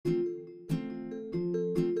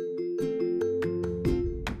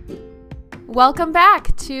Welcome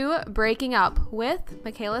back to Breaking Up with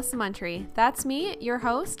Michaela Simuntry. That's me, your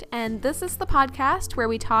host, and this is the podcast where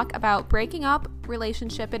we talk about breaking up,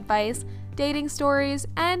 relationship advice, dating stories,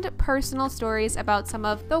 and personal stories about some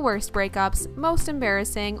of the worst breakups, most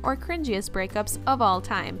embarrassing, or cringiest breakups of all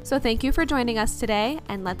time. So thank you for joining us today,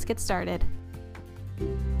 and let's get started.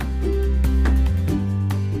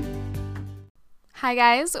 Hi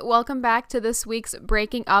guys, welcome back to this week's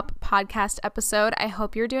Breaking Up podcast episode. I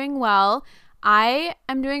hope you're doing well. I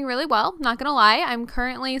am doing really well, not gonna lie. I'm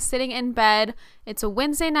currently sitting in bed. It's a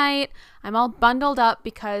Wednesday night. I'm all bundled up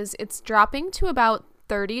because it's dropping to about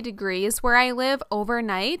 30 degrees where I live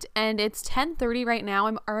overnight, and it's 10:30 right now.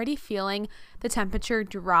 I'm already feeling the temperature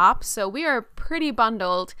drop, so we are pretty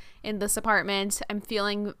bundled in this apartment. I'm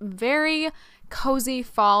feeling very cozy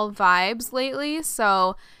fall vibes lately,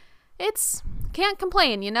 so can't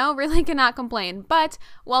complain, really cannot complain. But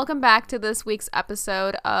welcome back to this week's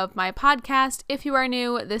episode of my podcast. If you are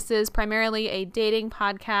new, this is primarily a dating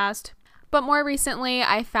podcast. But more recently,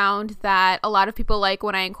 I found that a lot of people like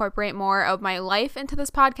when I incorporate more of my life into this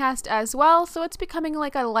podcast as well. So it's becoming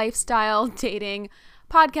like a lifestyle dating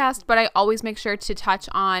podcast, but I always make sure to touch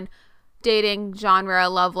on dating, genre,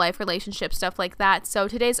 love life, relationship, stuff like that. So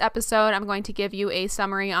today's episode, I'm going to give you a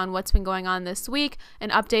summary on what's been going on this week,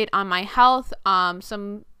 an update on my health,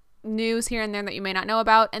 some news here and there that you may not know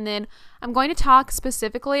about, and then I'm going to talk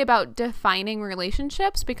specifically about defining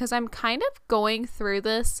relationships because I'm kind of going through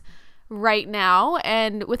this right now,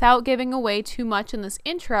 and without giving away too much in this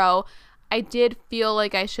intro, I did feel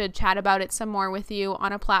like I should chat about it some more with you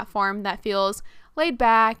on a platform that feels laid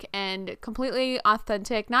back and completely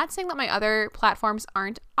authentic. Not saying that my other platforms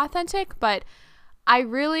aren't authentic, but I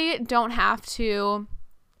really don't have to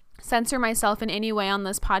censor myself in any way on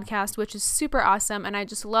this podcast, which is super awesome. And I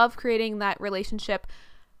just love creating that relationship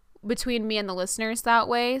between me and the listeners that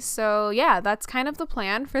way. So yeah, that's kind of the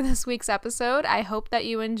plan for this week's episode. I hope that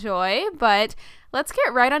you enjoy, but let's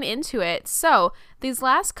get right on into it. So these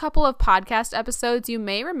last couple of podcast episodes you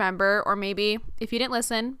may remember, or maybe if you didn't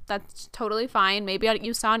listen, that's totally fine. Maybe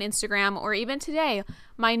you saw on Instagram, or even today,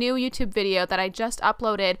 my new YouTube video that I just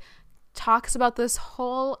uploaded talks about this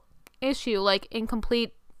whole issue like in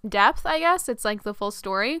complete depth, I guess. It's like the full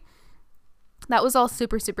story. That was all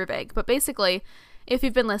super, super vague. But basically, if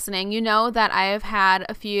you've been listening, you know that I have had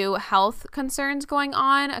a few health concerns going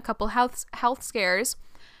on, a couple health scares,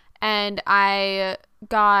 and I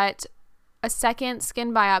got a second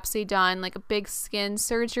skin biopsy done, like a big skin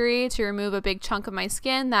surgery to remove a big chunk of my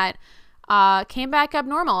skin that came back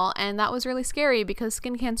abnormal, and that was really scary because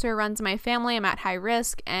skin cancer runs in my family. I'm at high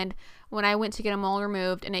risk, and when I went to get a mole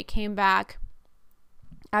removed and it came back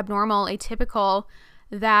abnormal, atypical,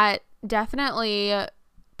 that definitely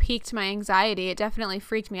piqued my anxiety. It definitely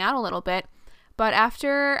freaked me out a little bit. But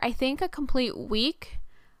after, I think, a complete week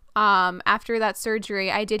after that surgery,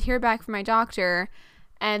 I did hear back from my doctor,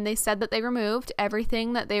 and they said that they removed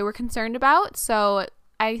everything that they were concerned about. So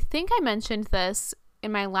I think I mentioned this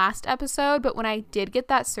in my last episode, but when I did get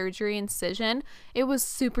that surgery incision, it was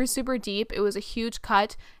super, super deep. It was a huge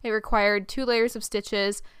cut. It required 2 layers of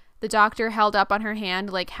stitches. The doctor held up on her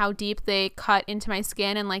hand like how deep they cut into my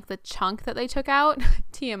skin and like the chunk that they took out.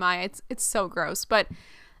 TMI, it's so gross. But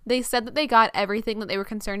they said that they got everything that they were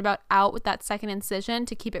concerned about out with that second incision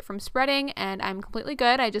to keep it from spreading, and I'm completely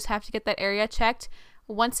good. I just have to get that area checked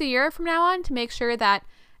once a year from now on to make sure that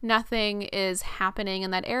nothing is happening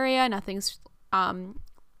in that area. Nothing's,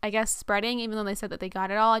 I guess, spreading, even though they said that they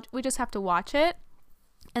got it all. We just have to watch it.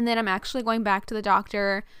 And then I'm actually going back to the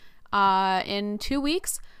doctor in 2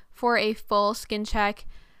 weeks for a full skin check.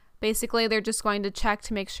 Basically, they're just going to check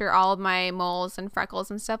to make sure all of my moles and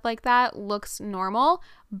freckles and stuff like that looks normal.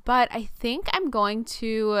 But I think I'm going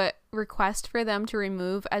to request for them to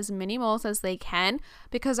remove as many moles as they can,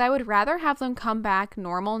 because I would rather have them come back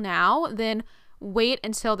normal now than wait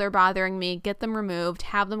until they're bothering me, get them removed,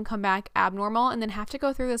 have them come back abnormal, and then have to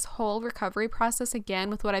go through this whole recovery process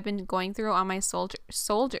again with what I've been going through on my shoulder.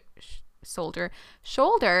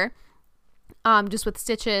 Just with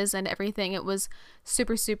stitches and everything. It was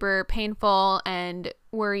super, super painful and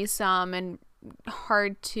worrisome and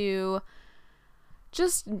hard to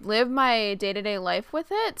just live my day-to-day life with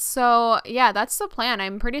it. So yeah, that's the plan.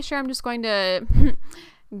 I'm pretty sure I'm just going to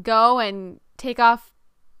go and take off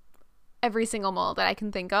every single mole that I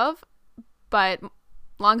can think of. But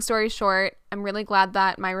long story short, I'm really glad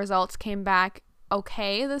that my results came back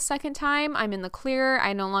okay the second time. I'm in the clear.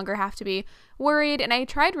 I no longer have to be worried, and I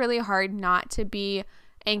tried really hard not to be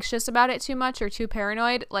anxious about it too much or too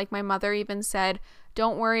paranoid. Like my mother even said,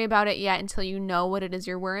 don't worry about it yet until you know what it is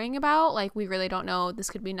you're worrying about. Like, we really don't know. This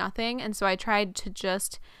could be nothing. And so I tried to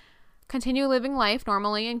just continue living life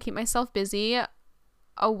normally and keep myself busy,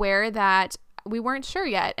 aware that we weren't sure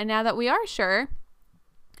yet. And now that we are sure,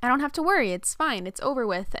 I don't have to worry. It's fine. It's over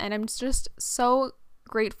with. And I'm just so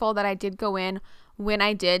grateful that I did go in when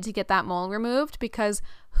I did to get that mole removed, because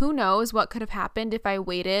who knows what could have happened if I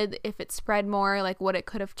waited, if it spread more, like what it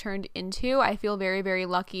could have turned into. I feel very, very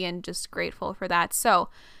lucky and just grateful for that. So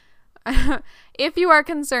if you are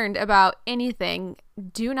concerned about anything,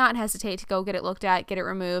 do not hesitate to go get it looked at, get it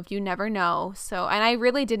removed. You never know. So, and I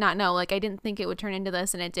really did not know, like I didn't think it would turn into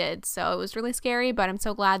this, and it did. So it was really scary, but I'm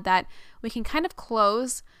so glad that we can kind of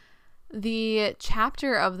close the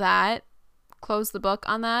chapter of that, close the book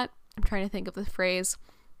on that. I'm trying to think of the phrase.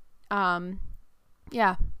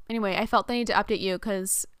 Yeah. Anyway, I felt the need to update you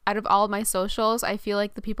because out of all of my socials, I feel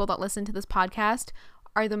like the people that listen to this podcast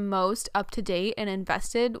are the most up to date and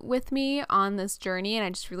invested with me on this journey. And I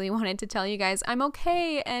just really wanted to tell you guys I'm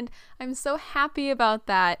okay. And I'm so happy about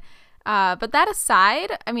that. But that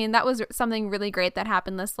aside, I mean, that was something really great that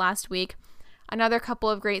happened this last week. Another couple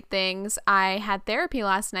of great things. I had therapy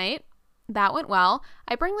last night. That went well.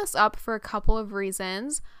 I bring this up for a couple of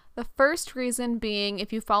reasons. The first reason being,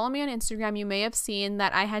 if you follow me on Instagram, you may have seen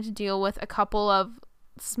that I had to deal with a couple of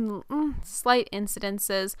slight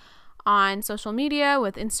incidences on social media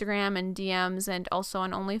with Instagram and DMs and also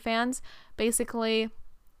on OnlyFans. Basically,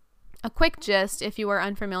 a quick gist, if you are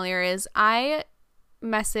unfamiliar, is I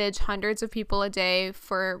message hundreds of people a day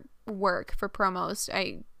for work, for promos.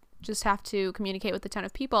 I just have to communicate with a ton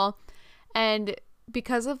of people. And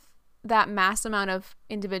because of that mass amount of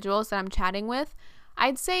individuals that I'm chatting with,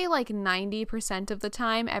 I'd say like 90% of the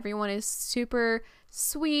time, everyone is super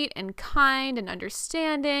sweet and kind and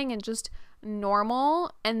understanding and just normal.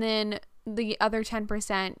 And then the other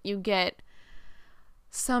 10%, you get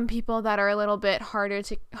some people that are a little bit harder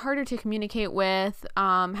to communicate with,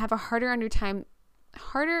 have a harder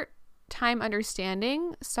time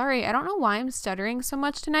understanding. Sorry, I don't know why I'm stuttering so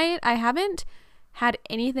much tonight. I haven't had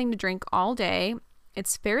anything to drink all day.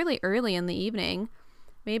 It's fairly early in the evening.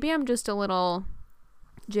 Maybe I'm just a little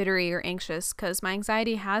jittery or anxious because my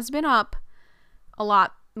anxiety has been up a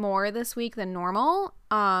lot more this week than normal.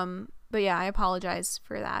 But yeah, I apologize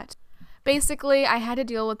for that. Basically, I had to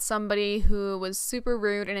deal with somebody who was super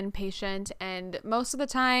rude and impatient, and most of the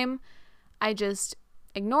time I just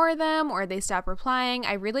ignore them or they stop replying.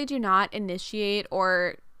 I really do not initiate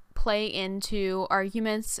or play into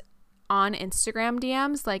arguments on Instagram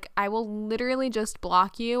DMs. Like, I will literally just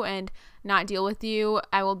block you and not deal with you.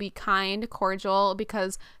 I will be kind, cordial,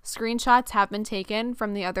 because screenshots have been taken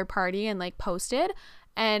from the other party and like posted.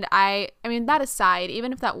 And I mean, that aside,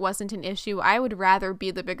 even if that wasn't an issue, I would rather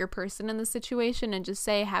be the bigger person in the situation and just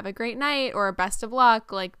say, have a great night or best of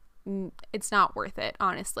luck. Like, it's not worth it,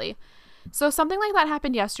 honestly. So something like that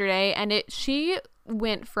happened yesterday, and she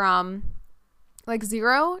went from like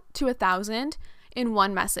 0 to 1,000 in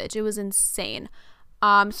one message. It was insane.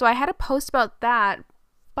 So I had a post about that,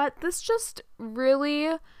 but this just really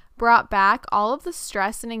brought back all of the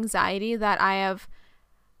stress and anxiety that I have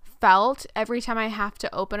felt every time I have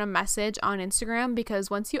to open a message on Instagram,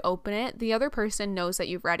 because once you open it, the other person knows that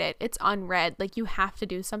you've read it. It's unread. Like, you have to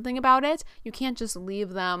do something about it. You can't just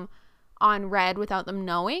leave them on read without them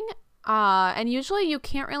knowing. And usually you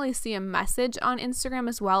can't really see a message on Instagram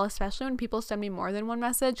as well, especially when people send me more than one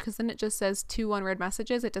message, because then it just says 2 unread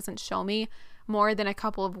messages. It doesn't show me more than a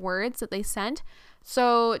couple of words that they sent.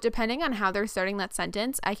 So depending on how they're starting that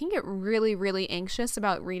sentence, I can get really, really anxious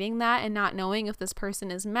about reading that and not knowing if this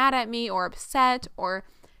person is mad at me or upset or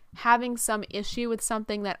having some issue with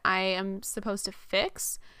something that I am supposed to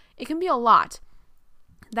fix. It can be a lot.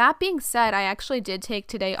 That being said, I actually did take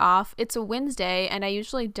today off. It's a Wednesday, and I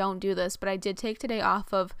usually don't do this, but I did take today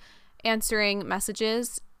off of answering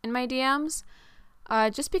messages in my DMs,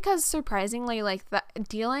 just because surprisingly, like,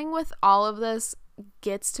 dealing with all of this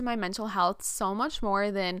gets to my mental health so much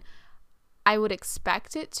more than I would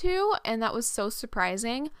expect it to, and that was so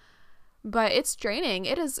surprising. But it's draining.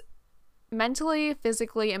 It is mentally,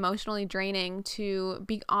 physically, emotionally draining to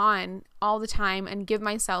be on all the time and give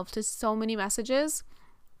myself to so many messages.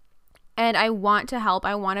 And I want to help.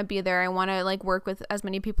 I want to be there. I want to like work with as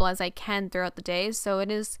many people as I can throughout the day. So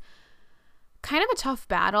it is kind of a tough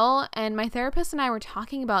battle. And my therapist and I were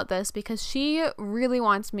talking about this because she really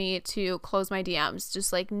wants me to close my DMs,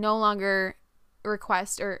 just like no longer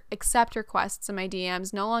request or accept requests in my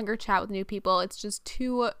DMs, no longer chat with new people. It's just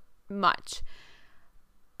too much.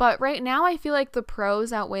 But right now I feel like the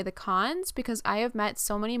pros outweigh the cons, because I have met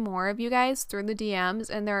so many more of you guys through the DMs,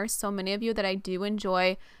 and there are so many of you that I do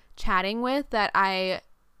enjoy chatting with, that I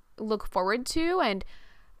look forward to and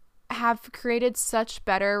have created such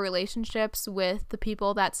better relationships with the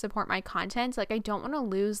people that support my content. Like, I don't want to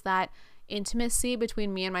lose that intimacy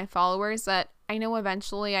between me and my followers that I know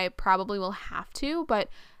eventually I probably will have to, but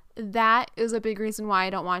that is a big reason why I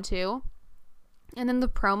don't want to. And then the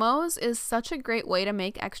promos is such a great way to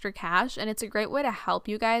make extra cash, and it's a great way to help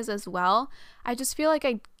you guys as well. I just feel like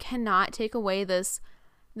I cannot take away this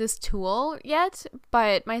tool yet,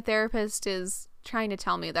 but my therapist is trying to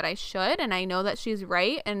tell me that I should, and I know that she's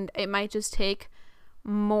right, and it might just take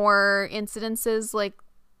more incidents. Why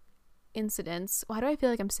do I feel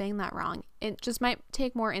like I'm saying that wrong? It just might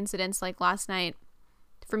take more incidents like last night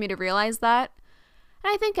for me to realize that.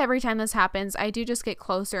 And I think every time this happens, I do just get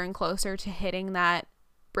closer and closer to hitting that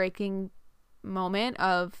breaking moment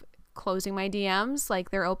of closing my DMs. Like,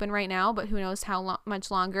 they're open right now, but who knows how much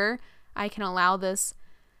longer I can allow this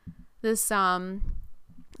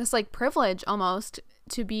like privilege almost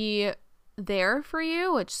to be there for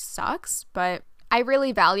you, which sucks. But I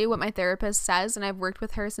really value what my therapist says, and I've worked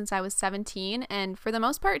with her since I was 17, and for the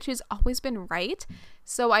most part, she's always been right.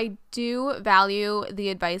 So I do value the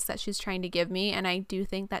advice that she's trying to give me, and I do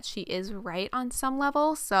think that she is right on some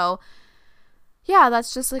level. So yeah,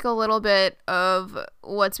 that's just like a little bit of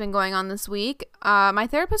what's been going on this week. My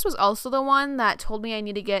therapist was also the one that told me I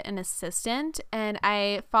need to get an assistant, and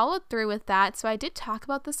I followed through with that. So I did talk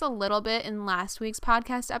about this a little bit in last week's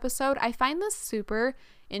podcast episode. I find this super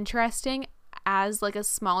interesting as like a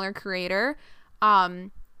smaller creator,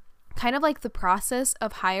 kind of like the process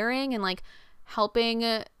of hiring and like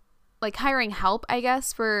helping, like hiring help, I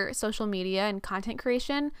guess, for social media and content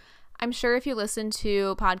creation. I'm sure if you listen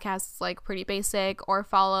to podcasts like Pretty Basic or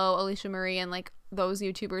follow Alicia Marie and like those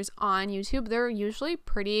YouTubers on YouTube, they're usually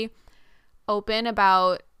pretty open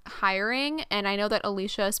about hiring. And I know that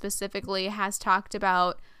Alicia specifically has talked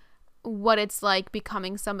about what it's like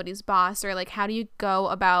becoming somebody's boss, or like how do you go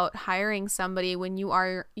about hiring somebody when you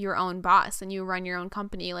are your own boss and you run your own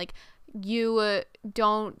company. Like, you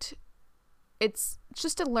don't, it's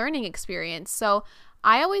just a learning experience. So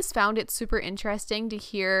I always found it super interesting to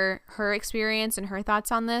hear her experience and her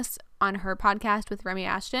thoughts on this on her podcast with Remy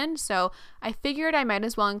Ashton. So I figured I might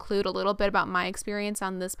as well include a little bit about my experience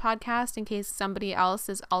on this podcast in case somebody else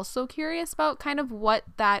is also curious about kind of what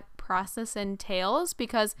that process entails,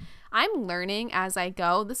 because I'm learning as I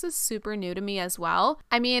go. This is super new to me as well.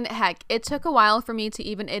 I mean, heck, it took a while for me to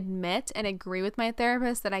even admit and agree with my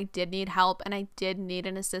therapist that I did need help and I did need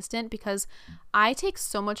an assistant, because I take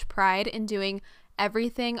so much pride in doing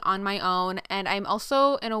everything on my own. And I'm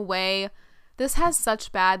also, in a way, this has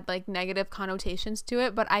such bad like negative connotations to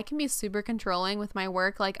it, but I can be super controlling with my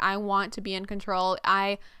work. Like, I want to be in control.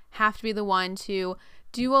 I have to be the one to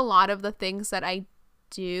do a lot of the things that I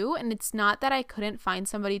do. And it's not that I couldn't find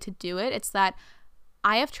somebody to do it. It's that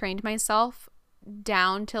I have trained myself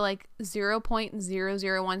down to like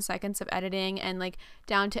 0.001 seconds of editing, and like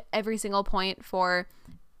down to every single point for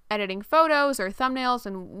editing photos or thumbnails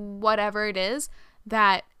and whatever it is,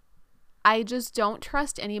 that I just don't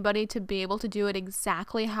trust anybody to be able to do it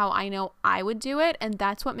exactly how I know I would do it. And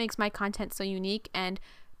that's what makes my content so unique and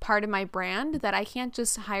part of my brand, that I can't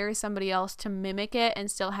just hire somebody else to mimic it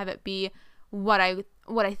and still have it be what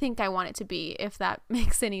I think I want it to be, if that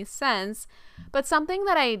makes any sense. But something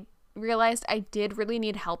that I realized I did really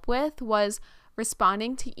need help with was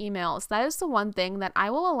responding to emails. That is the one thing that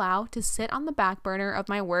I will allow to sit on the back burner of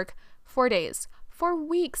my work for days, for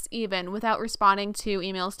weeks even, without responding to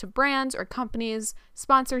emails to brands or companies,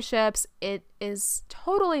 sponsorships. It is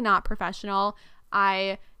totally not professional.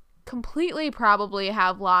 I completely probably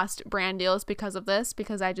have lost brand deals because of this,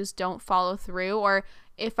 because I just don't follow through. Or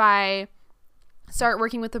if I start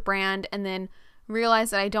working with a brand and then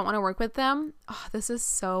realize that I don't want to work with them, this is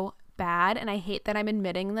so bad, and I hate that I'm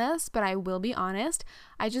admitting this, but I will be honest,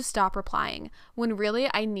 I just stop replying when really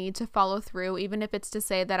I need to follow through, even if it's to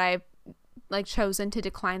say that I've like chosen to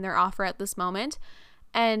decline their offer at this moment.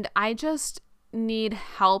 And I just need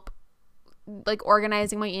help like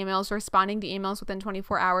organizing my emails, responding to emails within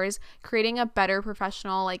 24 hours, creating a better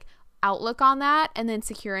professional like outlook on that, and then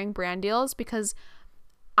securing brand deals. Because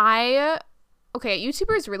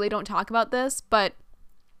YouTubers really don't talk about this, but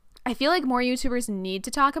I feel like more YouTubers need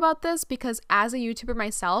to talk about this, because as a YouTuber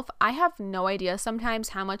myself, I have no idea sometimes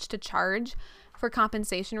how much to charge for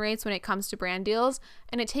compensation rates when it comes to brand deals.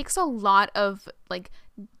 And it takes a lot of like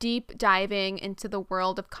deep diving into the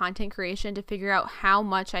world of content creation to figure out how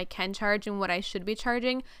much I can charge and what I should be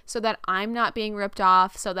charging, so that I'm not being ripped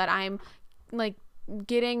off, so that I'm like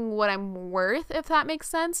getting what I'm worth, if that makes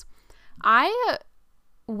sense. I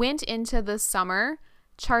went into this summer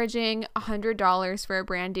charging $100 for a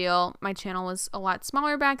brand deal. My channel was a lot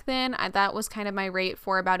smaller back then. That was kind of my rate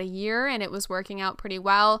for about a year, and it was working out pretty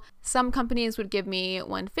well. Some companies would give me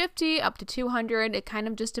 $150 up to $200. It kind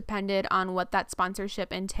of just depended on what that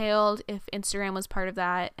sponsorship entailed, if Instagram was part of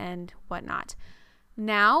that and whatnot.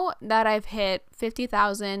 Now that I've hit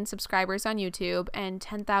 50,000 subscribers on YouTube and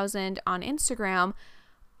 10,000 on Instagram,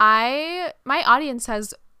 my audience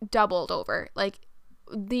has doubled over. Like,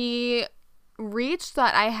 the reach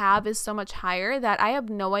that I have is so much higher that I have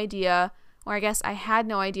no idea, or I guess I had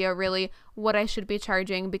no idea really, what I should be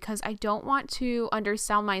charging, because I don't want to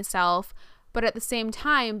undersell myself, but at the same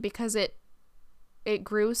time, because it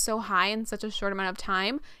grew so high in such a short amount of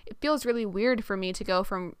time, it feels really weird for me to go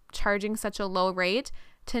from charging such a low rate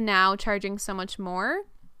to now charging so much more.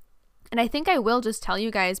 And I think I will just tell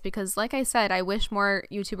you guys, because like I said, I wish more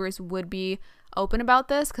YouTubers would be open about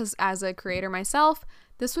this, because as a creator myself,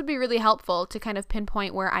 this would be really helpful to kind of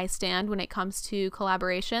pinpoint where I stand when it comes to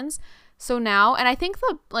collaborations. So now, and I think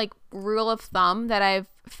the like rule of thumb that I've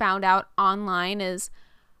found out online is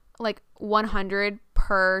like 100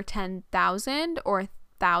 per 10,000 or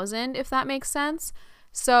 1,000, if that makes sense.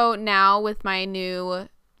 So now with my new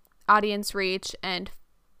audience reach and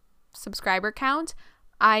subscriber count,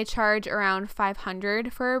 I charge around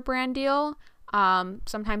 500 for a brand deal.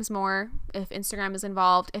 Sometimes more if Instagram is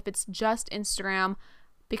involved. If it's just Instagram,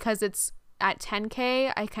 because it's at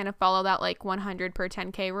 10K, I kind of follow that like 100 per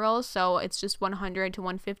 10K rule. So it's just 100 to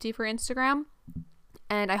 150 for Instagram.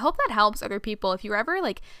 And I hope that helps other people. If you're ever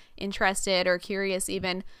like interested or curious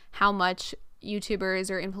even how much YouTubers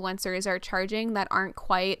or influencers are charging that aren't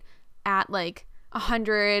quite at like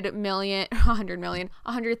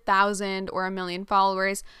 100,000 or 1 million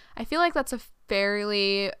followers, I feel like that's a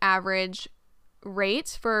fairly average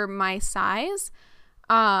rate for my size.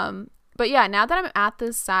 But yeah, now that I'm at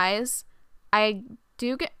this size, I'll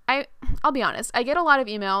be honest, I get a lot of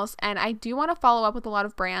emails, and I do want to follow up with a lot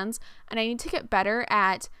of brands, and I need to get better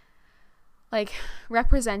at like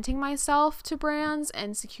representing myself to brands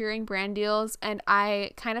and securing brand deals. And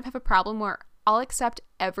I kind of have a problem where I'll accept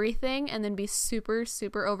everything and then be super,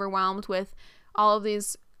 super overwhelmed with all of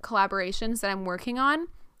these collaborations that I'm working on.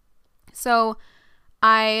 So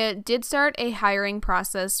I did start a hiring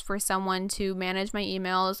process for someone to manage my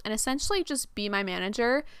emails and essentially just be my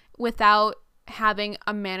manager without having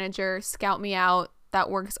a manager scout me out that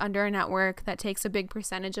works under a network, that takes a big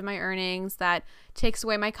percentage of my earnings, that takes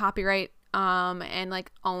away my copyright and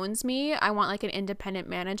like owns me. I want like an independent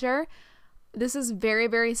manager. This is very,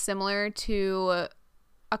 very similar to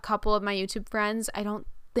a couple of my YouTube friends. I don't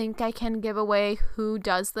think I can give away who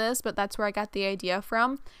does this, but that's where I got the idea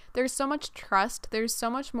from. There's so much trust. There's so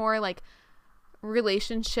much more like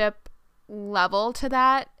relationship level to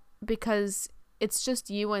that, because it's just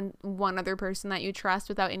you and one other person that you trust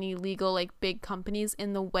without any legal like big companies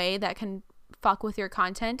in the way that can fuck with your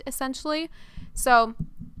content essentially. So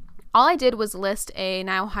all I did was list a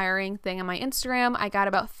now hiring thing on my Instagram. I got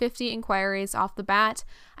about 50 inquiries off the bat.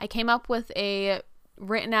 I came up with a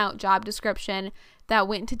written out job description that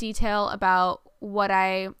went into detail about what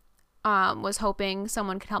I was hoping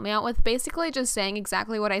someone could help me out with. Basically just saying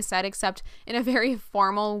exactly what I said, except in a very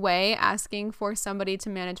formal way, asking for somebody to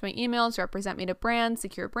manage my emails, represent me to brands,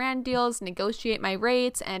 secure brand deals, negotiate my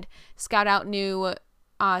rates, and scout out new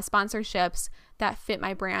sponsorships that fit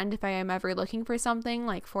my brand if I am ever looking for something.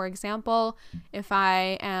 Like, for example, if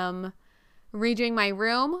I am redoing my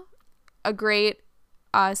room, a great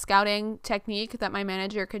scouting technique that my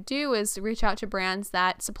manager could do is reach out to brands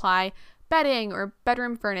that supply bedding or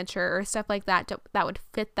bedroom furniture or stuff like that that would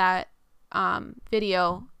fit that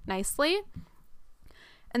video nicely.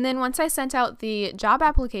 And then once I sent out the job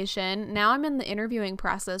application, now I'm in the interviewing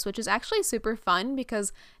process, which is actually super fun,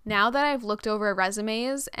 because now that I've looked over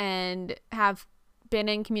resumes and have been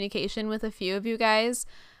in communication with a few of you guys,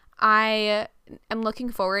 I am looking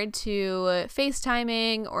forward to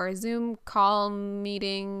FaceTiming or Zoom call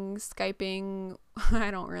meeting, Skyping.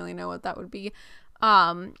 I don't really know what that would be.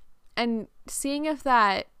 And seeing if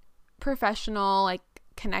that professional like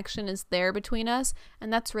connection is there between us.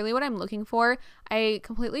 And that's really what I'm looking for. I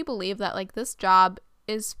completely believe that like this job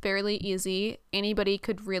is fairly easy. Anybody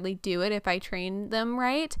could really do it if I train them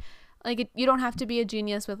right. Like you don't have to be a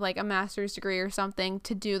genius with like a master's degree or something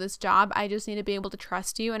to do this job. I just need to be able to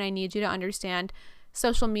trust you, and I need you to understand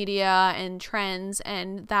social media and trends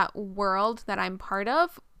and that world that I'm part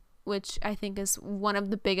of, which I think is one of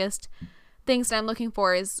the biggest things that I'm looking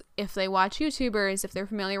for is if they watch YouTubers, if they're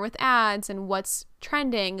familiar with ads and what's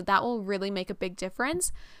trending, that will really make a big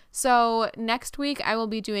difference. So next week I will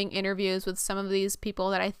be doing interviews with some of these people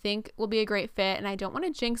that I think will be a great fit, and I don't want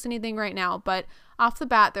to jinx anything right now, but off the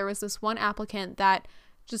bat there was this one applicant that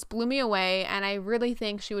just blew me away, and I really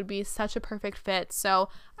think she would be such a perfect fit. So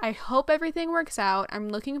I hope everything works out. I'm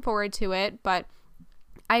looking forward to it, but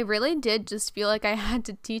I really did just feel like I had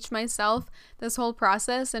to teach myself this whole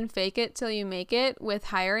process and fake it till you make it with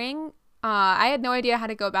hiring. I had no idea how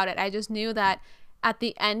to go about it. I just knew that at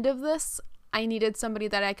the end of this, I needed somebody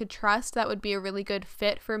that I could trust that would be a really good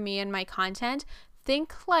fit for me and my content.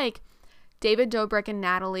 Think like David Dobrik and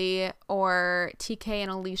Natalie, or TK and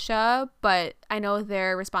Alicia, but I know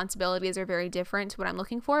their responsibilities are very different to what I'm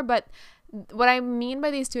looking for. But what I mean by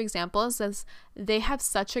these two examples is they have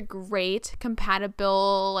such a great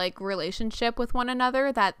compatible relationship with one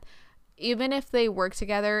another that even if they work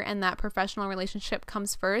together and that professional relationship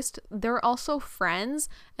comes first, they're also friends,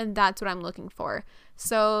 and that's what I'm looking for.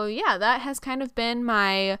 So yeah, that has kind of been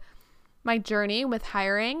my journey with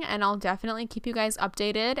hiring, and I'll definitely keep you guys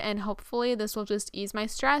updated, and hopefully this will just ease my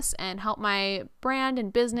stress and help my brand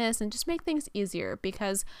and business and just make things easier,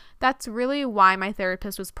 because that's really why my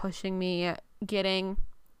therapist was pushing me getting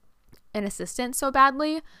an assistant so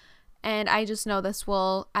badly, and I just know this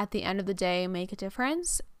will at the end of the day make a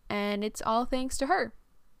difference, and it's all thanks to her.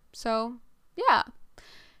 So yeah.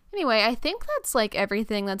 Anyway, I think that's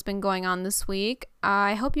everything that's been going on this week.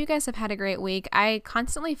 I hope you guys have had a great week. I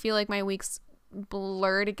constantly feel like my weeks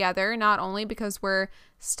blur together, not only because we're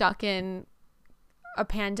stuck in a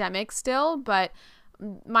pandemic still, but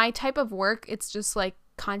my type of work, it's just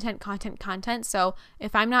content. So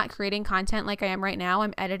if I'm not creating content like I am right now,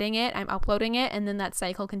 I'm editing it, I'm uploading it, and then that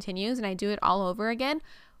cycle continues and I do it all over again.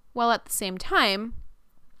 While at the same time,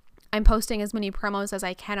 I'm posting as many promos as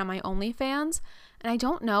I can on my OnlyFans. And I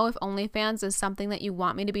don't know if OnlyFans is something that you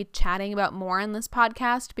want me to be chatting about more on this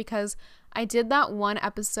podcast, because I did that one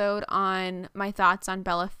episode on my thoughts on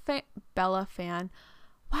Bella Fan.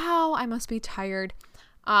 Wow, I must be tired.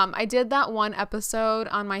 I did that one episode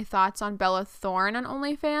on my thoughts on Bella Thorne on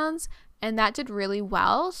OnlyFans, and that did really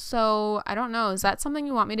well. So I don't know, is that something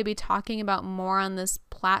you want me to be talking about more on this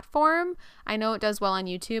platform? I know it does well on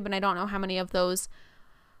YouTube, and I don't know how many of those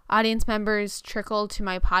audience members trickle to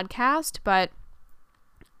my podcast, but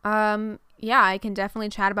yeah, I can definitely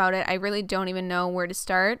chat about it. I really don't even know where to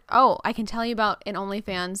start. Oh, I can tell you about an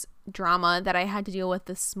OnlyFans drama that I had to deal with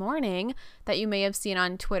this morning that you may have seen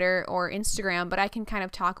on Twitter or Instagram, but I can kind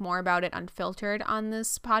of talk more about it unfiltered on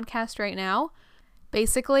this podcast right now.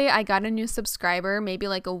 Basically, I got a new subscriber maybe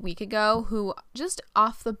a week ago who just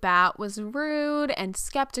off the bat was rude and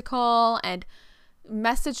skeptical and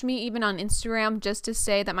messaged me even on Instagram just to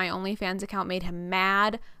say that my OnlyFans account made him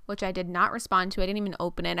mad, which I did not respond to. I didn't even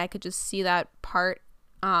open it. I could just see that part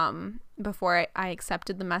before I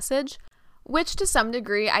accepted the message, which to some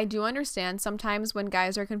degree I do understand sometimes when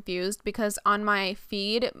guys are confused, because on my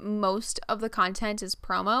feed most of the content is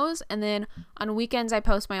promos, and then on weekends I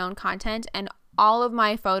post my own content, and all of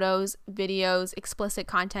my photos, videos, explicit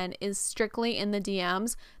content is strictly in the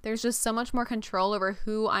DMs. There's just so much more control over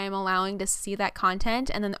who I am allowing to see that content,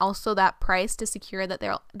 and then also that price to secure that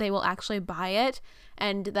they will actually buy it,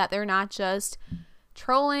 and that they're not just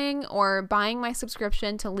trolling or buying my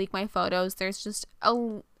subscription to leak my photos. There's just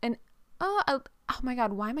oh my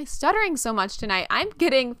god, why am I stuttering so much tonight? I'm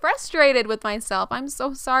getting frustrated with myself. I'm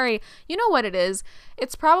so sorry. You know what it is?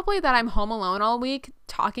 It's probably that I'm home alone all week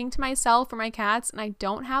talking to myself or my cats, and I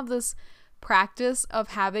don't have this practice of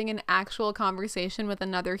having an actual conversation with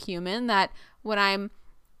another human, that when I'm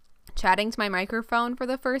chatting to my microphone for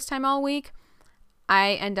the first time all week,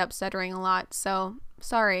 I end up stuttering a lot. So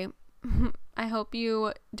sorry. I hope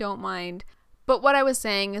you don't mind. But what I was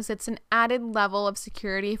saying is it's an added level of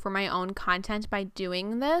security for my own content by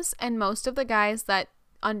doing this, and most of the guys that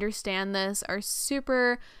understand this are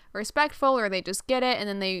super respectful, or they just get it and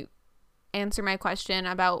then they answer my question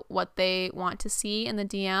about what they want to see in the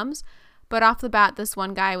DMs. But off the bat, this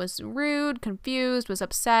one guy was rude, confused, was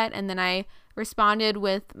upset, and then I responded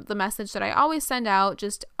with the message that I always send out,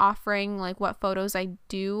 just offering what photos I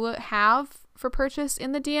do have for purchase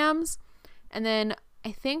in the DMs. And then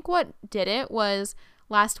I think what did it was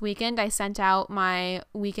last weekend I sent out my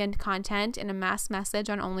weekend content in a mass message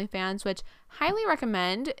on OnlyFans, which highly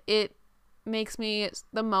recommend. It makes me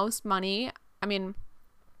the most money. I mean,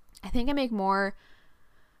 I think I make more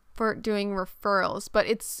for doing referrals, but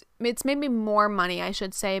it's made me more money, I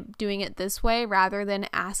should say, doing it this way rather than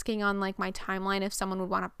asking on my timeline if someone would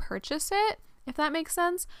want to purchase it, if that makes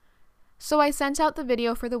sense. So I sent out the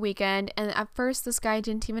video for the weekend, and at first this guy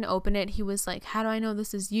didn't even open it. He was like, how do I know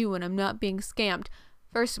this is you and I'm not being scammed?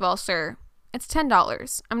 First of all, sir, it's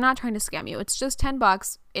 $10. I'm not trying to scam you. It's just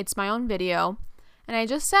 $10. It's my own video. And I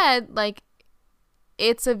just said, like,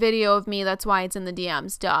 it's a video of me. That's why it's in the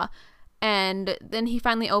DMs. Duh. And then he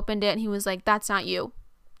finally opened it and he was like, that's not you.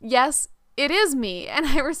 Yes, it is me. And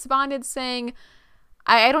I responded saying,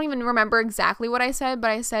 I don't even remember exactly what I said, but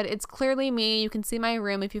I said, it's clearly me. You can see my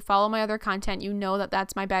room. If you follow my other content, you know that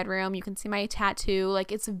that's my bedroom. You can see my tattoo.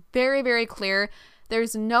 Like, it's very, very clear.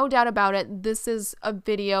 There's no doubt about it. This is a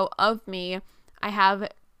video of me. I have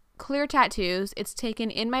clear tattoos. It's taken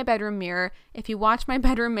in my bedroom mirror. If you watch my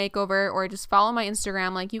bedroom makeover or just follow my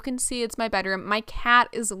Instagram, like, you can see it's my bedroom. My cat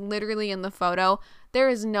is literally in the photo. There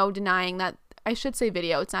is no denying that. I should say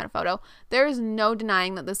video. It's not a photo. There is no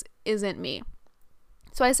denying that this isn't me.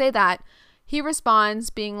 So I say that. He responds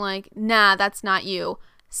being like, nah, that's not you.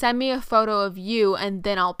 Send me a photo of you and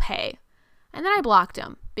then I'll pay. And then I blocked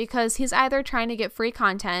him because he's either trying to get free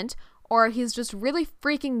content or he's just really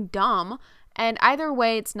freaking dumb. And either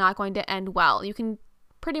way, it's not going to end well. You can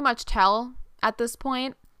pretty much tell at this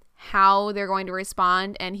point how they're going to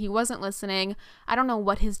respond, and he wasn't listening. I don't know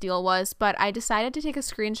what his deal was, but I decided to take a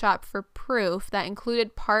screenshot for proof that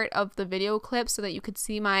included part of the video clip so that you could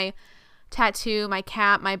see my tattoo, my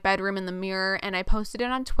cat, my bedroom in the mirror, and I posted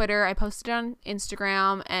it on Twitter, I posted it on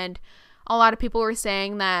Instagram, and a lot of people were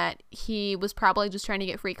saying that he was probably just trying to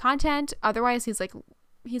get free content. Otherwise, he's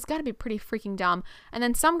got to be pretty freaking dumb. And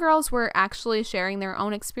then some girls were actually sharing their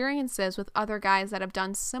own experiences with other guys that have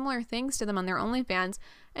done similar things to them on their OnlyFans,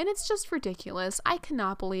 and it's just ridiculous. I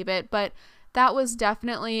cannot believe it, but that was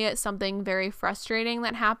definitely something very frustrating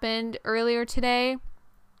that happened earlier today.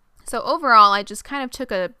 So overall, I just kind of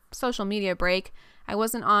took a social media break. I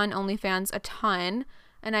wasn't on OnlyFans a ton,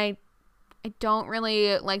 and I don't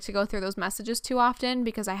really like to go through those messages too often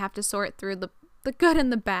because I have to sort through the good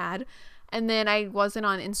and the bad. And then I wasn't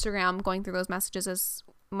on Instagram going through those messages as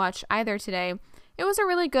much either today. It was a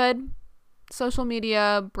really good social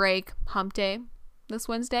media break hump day this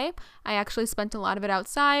Wednesday. I actually spent a lot of it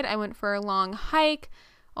outside. I went for a long hike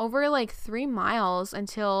over like 3 miles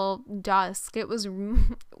until dusk. It was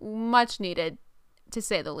much needed, to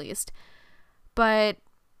say the least. But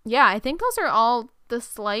yeah, I think those are all the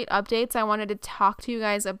slight updates I wanted to talk to you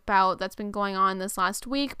guys about that's been going on this last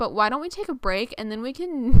week. But why don't we take a break and then we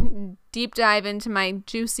can deep dive into my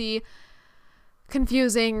juicy,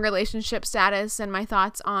 confusing relationship status and my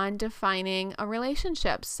thoughts on defining a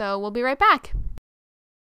relationship. So we'll be right back.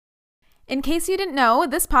 In case you didn't know,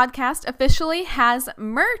 this podcast officially has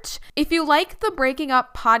merch. If you like the Breaking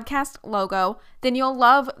Up podcast logo, then you'll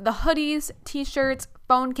love the hoodies, t-shirts,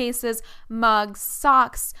 phone cases, mugs,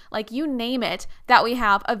 socks, like you name it, that we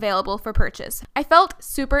have available for purchase. I felt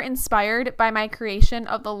super inspired by my creation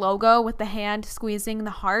of the logo with the hand squeezing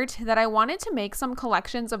the heart that I wanted to make some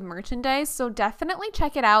collections of merchandise, so definitely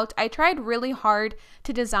check it out. I tried really hard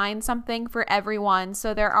to design something for everyone,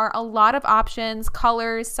 so there are a lot of options,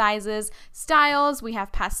 colors, sizes, styles. We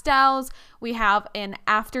have pastels. We have an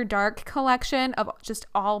After Dark collection of just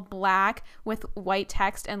all black with white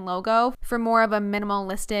text and logo for more of a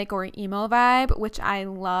minimalistic or emo vibe, which I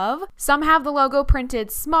love. Some have the logo printed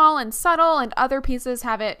small and subtle, and other pieces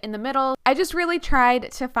have it in the middle. I just really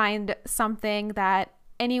tried to find something that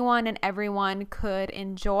anyone and everyone could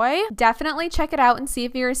enjoy. Definitely check it out and see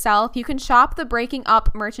for yourself. You can shop the Breaking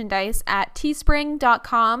Up merchandise at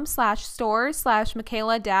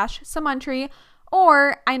teespring.com/store/Michaela-Samuntry,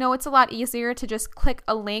 or I know it's a lot easier to just click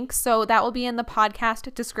a link, so that will be in the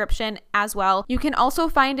podcast description as well. You can also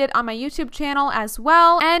find it on my YouTube channel as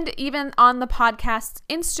well, and even on the podcast's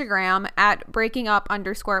Instagram at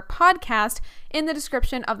breakingup_podcast in the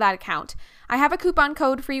description of that account. I have a coupon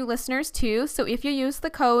code for you listeners too, so if you use the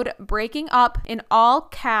code BREAKINGUP in all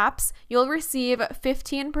caps, you'll receive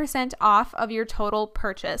 15% off of your total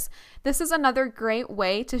purchase. This is another great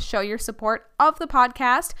way to show your support of the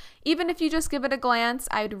podcast. Even if you just give it a glance,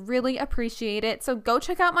 I'd really appreciate it, so go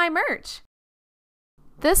check out my merch.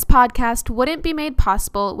 This podcast wouldn't be made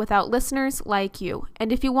possible without listeners like you.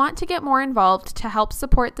 And if you want to get more involved to help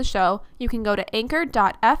support the show, you can go to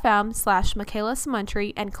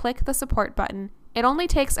anchor.fm/Michaela-Samuntry and click the support button. It only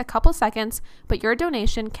takes a couple seconds, but your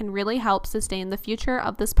donation can really help sustain the future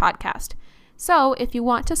of this podcast. So if you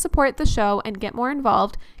want to support the show and get more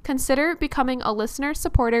involved, consider becoming a listener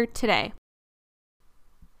supporter today.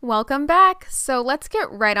 Welcome back. So let's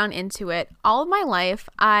get right on into it. All of my life,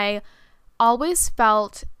 I always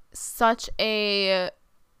felt such a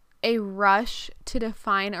a rush to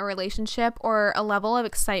define a relationship or a level of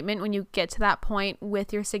excitement when you get to that point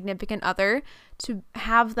with your significant other to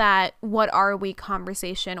have that "what are we"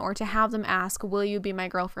 conversation, or to have them ask, "will you be my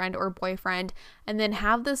girlfriend or boyfriend?" and then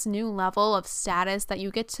have this new level of status that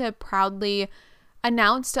you get to proudly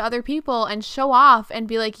announce to other people and show off and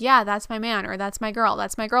be like, yeah, that's my man, or that's my girl,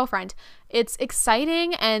 that's my girlfriend. It's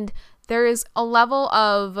exciting, and there is a level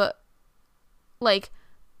of like,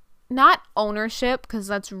 not ownership, because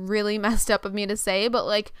that's really messed up of me to say, but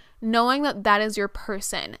like knowing that that is your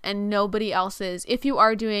person and nobody else's, if you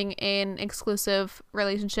are doing an exclusive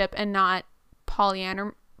relationship and not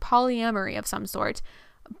polyamory of some sort.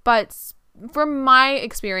 But from my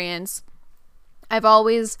experience, I've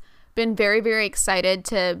always been very, very excited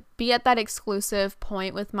to be at that exclusive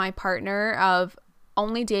point with my partner of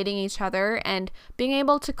only dating each other and being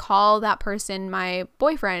able to call that person my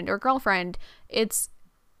boyfriend or girlfriend. It's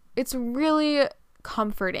really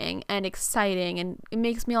comforting and exciting, and it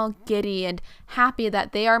makes me all giddy and happy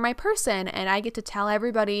that they are my person and I get to tell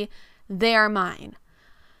everybody they are mine.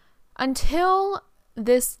 Until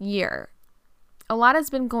this year, a lot has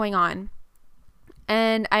been going on,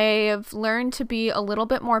 and I have learned to be a little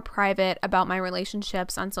bit more private about my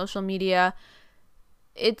relationships on social media.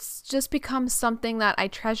 It's just become something that I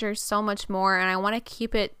treasure so much more, and I want to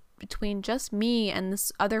keep it between just me and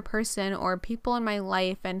this other person or people in my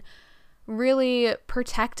life, and really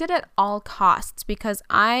protect it at all costs, because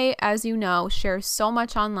I, as you know, share so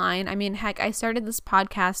much online. I mean, heck, I started this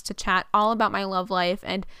podcast to chat all about my love life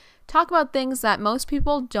and talk about things that most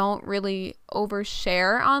people don't really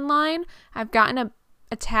overshare online. I've gotten a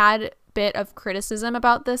tad bit of criticism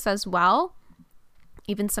about this as well,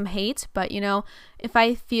 even some hate, but you know, if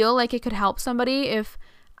I feel like it could help somebody, if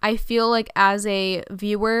I feel like as a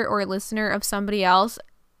viewer or listener of somebody else,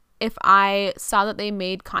 if I saw that they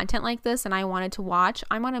made content like this and I wanted to watch,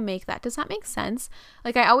 I want to make that. Does that make sense?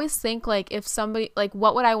 Like, I always think, like, if somebody, like,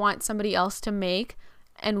 what would I want somebody else to make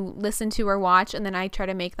and listen to or watch, and then I try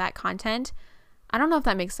to make that content? I don't know if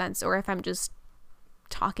that makes sense, or if I'm just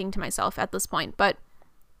talking to myself at this point, but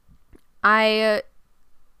I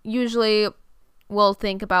usually will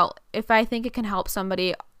think about, if I think it can help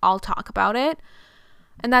somebody, I'll talk about it.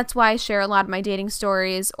 And that's why I share a lot of my dating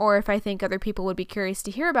stories, or if I think other people would be curious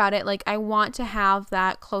to hear about it. Like, I want to have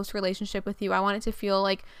that close relationship with you. I want it to feel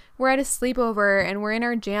like we're at a sleepover and we're in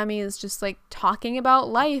our jammies just like talking about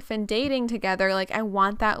life and dating together. Like, I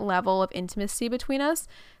want that level of intimacy between us.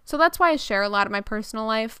 So that's why I share a lot of my personal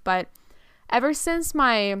life. But ever since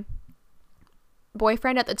my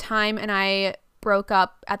boyfriend at the time and I broke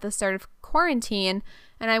up at the start of quarantine,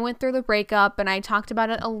 and I went through the breakup and I talked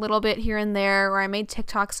about it a little bit here and there, or I made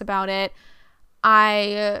TikToks about it,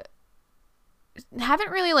 I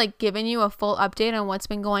haven't really like given you a full update on what's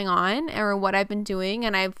been going on or what I've been doing,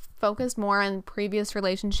 and I've focused more on previous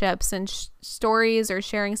relationships and stories, or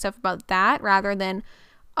sharing stuff about that, rather than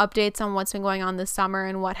updates on what's been going on this summer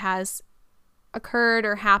and what has occurred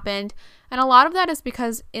or happened. And a lot of that is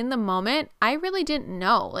because in the moment, I really didn't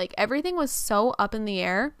know. Like, everything was so up in the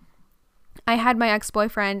air. I had my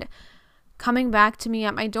ex-boyfriend coming back to me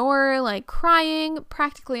at my door, like crying,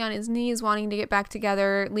 practically on his knees, wanting to get back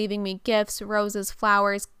together, leaving me gifts, roses,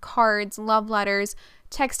 flowers, cards, love letters,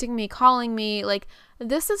 texting me, calling me. Like,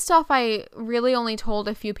 this is stuff I really only told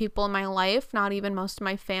a few people in my life, not even most of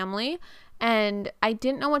my family. And I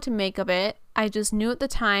didn't know what to make of it. I just knew at the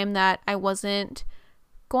time that I wasn't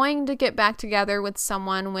going to get back together with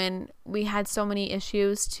someone when we had so many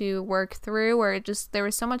issues to work through, or just there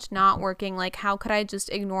was so much not working. Like, how could I just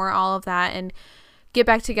ignore all of that and get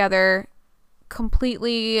back together,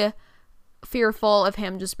 completely fearful of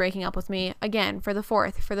him just breaking up with me again for the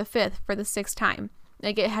 4th, for the 5th, for the 6th time.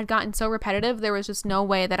 Like, it had gotten so repetitive, there was just no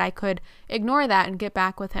way that I could ignore that and get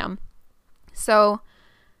back with him. So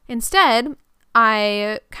instead,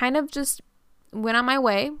 I kind of just went on my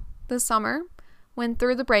way this summer, went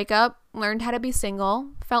through the breakup, learned how to be single,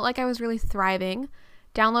 felt like I was really thriving,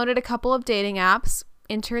 downloaded a couple of dating apps,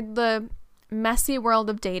 entered the messy world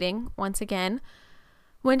of dating once again,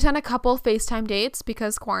 went on a couple FaceTime dates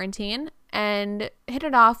because quarantine, and hit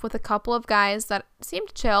it off with a couple of guys that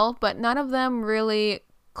seemed chill, but none of them really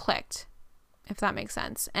clicked, if that makes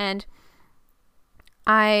sense. And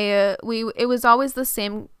it was always the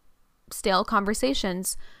same stale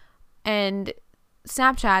conversations and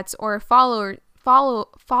Snapchats or follows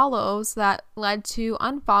that led to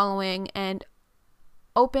unfollowing and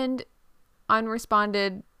opened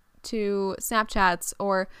unresponded to Snapchats,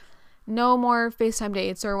 or no more FaceTime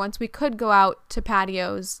dates, or once we could go out to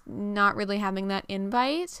patios, not really having that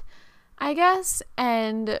invite, I guess.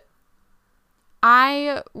 And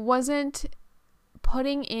I wasn't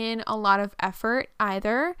putting in a lot of effort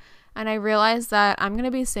either. And I realized that I'm going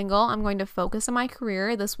to be single. I'm going to focus on my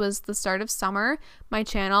career. This was the start of summer. My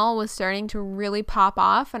channel was starting to really pop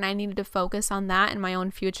off, and I needed to focus on that and my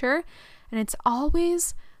own future. And it's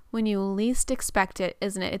always when you least expect it,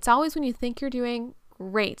 isn't it? It's always when you think you're doing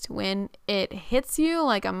great, when it hits you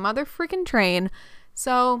like a mother freaking train.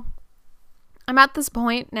 So I'm at this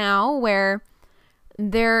point now where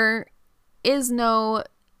there is no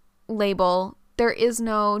label. There is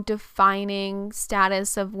no defining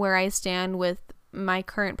status of where I stand with my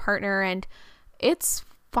current partner, and it's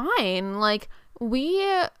fine. Like, we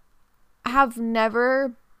have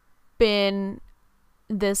never been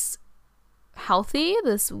this healthy,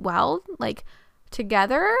 this well, like,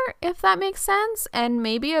 together, if that makes sense. And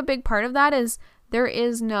maybe a big part of that is there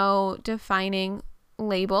is no defining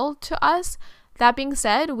label to us. That being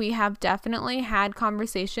said, we have definitely had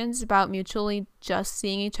conversations about mutually just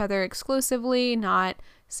seeing each other exclusively, not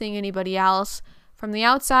seeing anybody else from the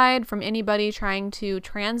outside, from anybody trying to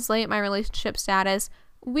translate my relationship status.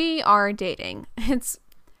 We are dating. It's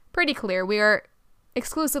pretty clear. We are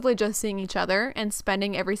exclusively just seeing each other and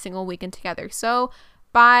spending every single weekend together. So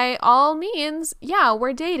by all means, yeah,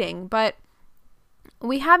 we're dating, but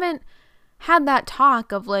we haven't had that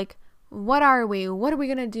talk of like, what are we? What are we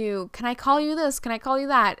going to do? Can I call you this? Can I call you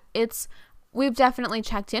that? We've definitely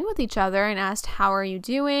checked in with each other and asked, how are you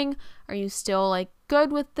doing? Are you still like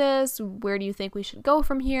good with this? Where do you think we should go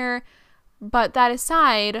from here? But that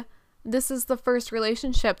aside, this is the first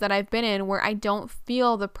relationship that I've been in where I don't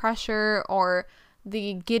feel the pressure or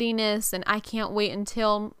the giddiness, and I can't wait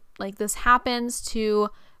until like this happens to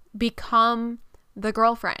become the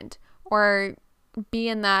girlfriend or be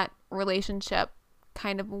in that relationship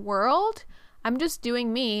kind of world. I'm just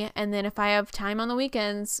doing me, and then if I have time on the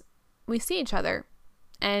weekends, we see each other.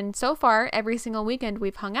 And so far, every single weekend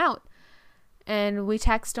we've hung out, and we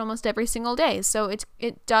text almost every single day. So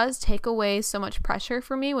it does take away so much pressure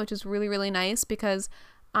for me, which is really, really nice, because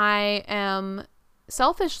I am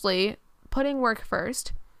selfishly putting work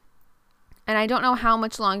first. And I don't know how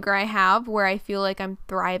much longer I have where I feel like I'm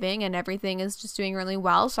thriving and everything is just doing really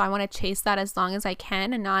well. So I want to chase that as long as I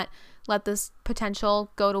can and not let this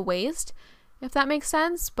potential go to waste, if that makes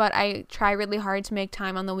sense. But I try really hard to make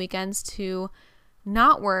time on the weekends to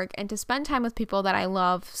not work and to spend time with people that I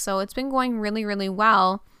love. So it's been going really, really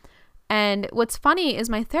well. And what's funny is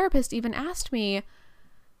my therapist even asked me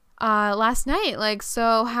last night, like,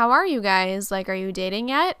 so how are you guys? Like, are you dating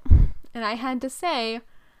yet? And I had to say,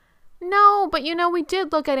 no, but we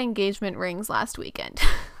did look at engagement rings last weekend.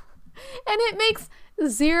 And it makes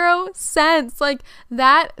zero sense. Like,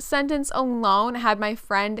 that sentence alone had my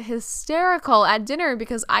friend hysterical at dinner,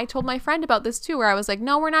 because I told my friend about this too, where I was like,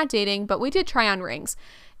 no, we're not dating, but we did try on rings.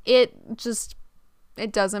 It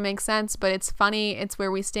doesn't make sense, but it's funny. It's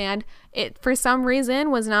where we stand. It, for some reason,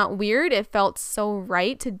 was not weird. It felt so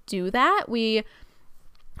right to do that. We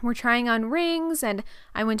were trying on rings, and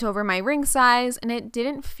I went over my ring size, and it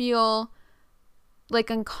didn't feel like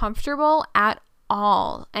uncomfortable at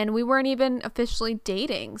all. And we weren't even officially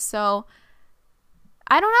dating. So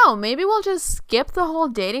I don't know, maybe we'll just skip the whole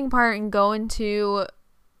dating part and go into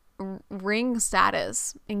ring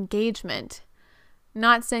status, engagement.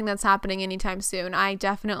 Not saying that's happening anytime soon. I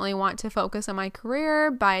definitely want to focus on my career,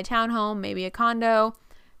 buy a townhome, maybe a condo,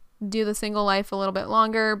 do the single life a little bit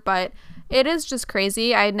longer. But it is just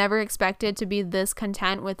crazy. I had never expected to be this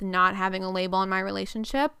content with not having a label in my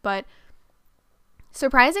relationship, but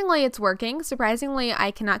surprisingly, it's working. Surprisingly,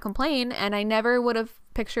 I cannot complain, and I never would have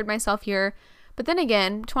pictured myself here. But then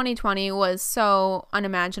again, 2020 was so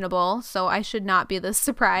unimaginable, so I should not be this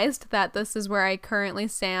surprised that this is where I currently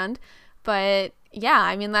stand. But yeah,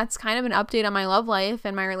 I mean, that's kind of an update on my love life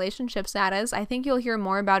and my relationship status. I think you'll hear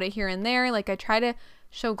more about it here and there. Like, I try to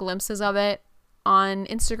show glimpses of it on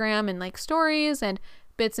Instagram and like stories and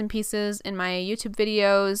bits and pieces in my YouTube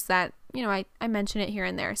videos that, I mention it here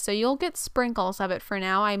and there. So you'll get sprinkles of it for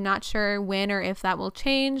now. I'm not sure when or if that will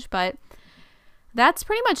change, but that's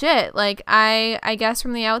pretty much it. Like, I guess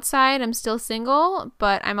from the outside, I'm still single,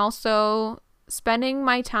 but I'm also spending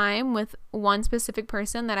my time with one specific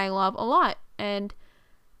person that I love a lot. And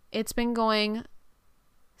it's been going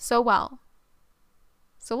so well.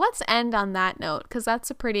 So let's end on that note, because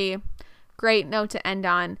that's a pretty great note to end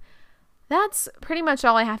on. That's pretty much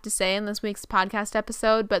all I have to say in this week's podcast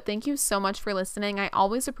episode, but thank you so much for listening. I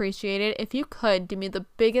always appreciate it. If you could do me the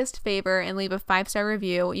biggest favor and leave a 5-star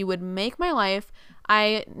review, you would make my life.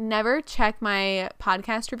 I never check my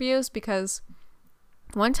podcast reviews, because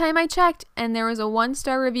one time I checked and there was a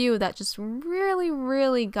 1-star review that just really,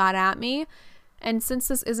 really got at me. And since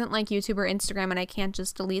this isn't like YouTube or Instagram and I can't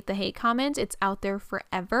just delete the hate comment, it's out there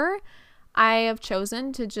forever, I have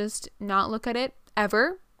chosen to just not look at it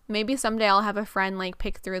ever. Maybe someday I'll have a friend like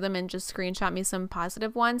pick through them and just screenshot me some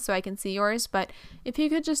positive ones so I can see yours. But if you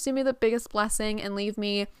could just do me the biggest blessing and leave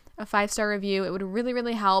me a 5-star review, it would really,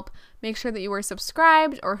 really help. Make sure that you are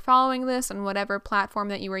subscribed or following this on whatever platform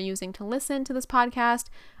that you are using to listen to this podcast.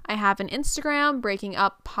 I have an Instagram, breaking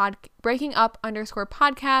up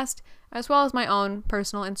 _podcast, as well as my own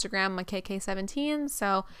personal Instagram, MaKK17.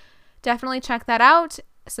 So definitely check that out.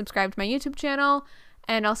 Subscribe to my YouTube channel,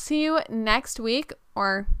 and I'll see you next week,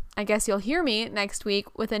 or I guess you'll hear me next week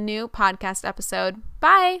with a new podcast episode.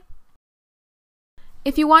 Bye!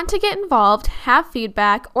 If you want to get involved, have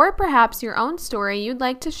feedback, or perhaps your own story you'd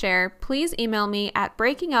like to share, please email me at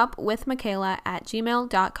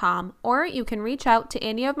breakingupwithmichaela@gmail.com, or you can reach out to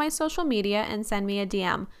any of my social media and send me a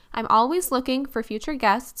DM. I'm always looking for future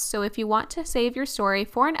guests, so if you want to save your story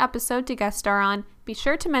for an episode to guest star on, be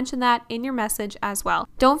sure to mention that in your message as well.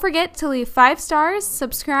 Don't forget to leave 5 stars,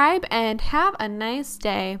 subscribe, and have a nice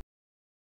day.